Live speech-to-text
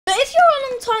But if you're a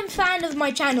long-time fan of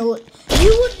my channel,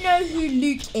 you would know who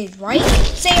Luke is, right?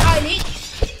 Say hi, Luke.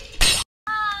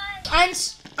 Hi.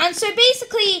 And so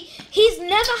basically, he's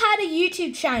never had a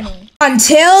YouTube channel.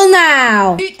 Until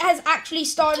now. Luke has actually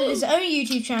started his own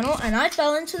YouTube channel, and I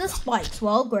fell into the spikes.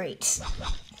 Well, great.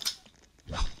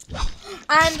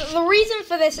 And the reason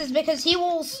for this is because he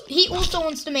also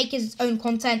wants to make his own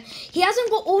content. He hasn't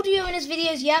got audio in his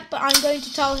videos yet, but I'm going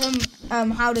to tell him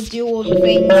how to do all the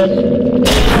things.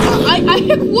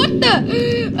 What the?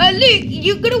 Luke,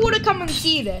 you're gonna want to come and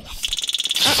see this.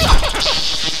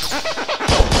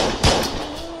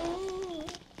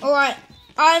 Alright,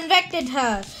 I infected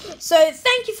her. So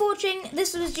thank you for watching.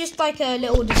 This was just like a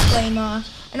little disclaimer,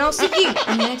 and I'll see you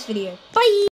in the next video. Bye.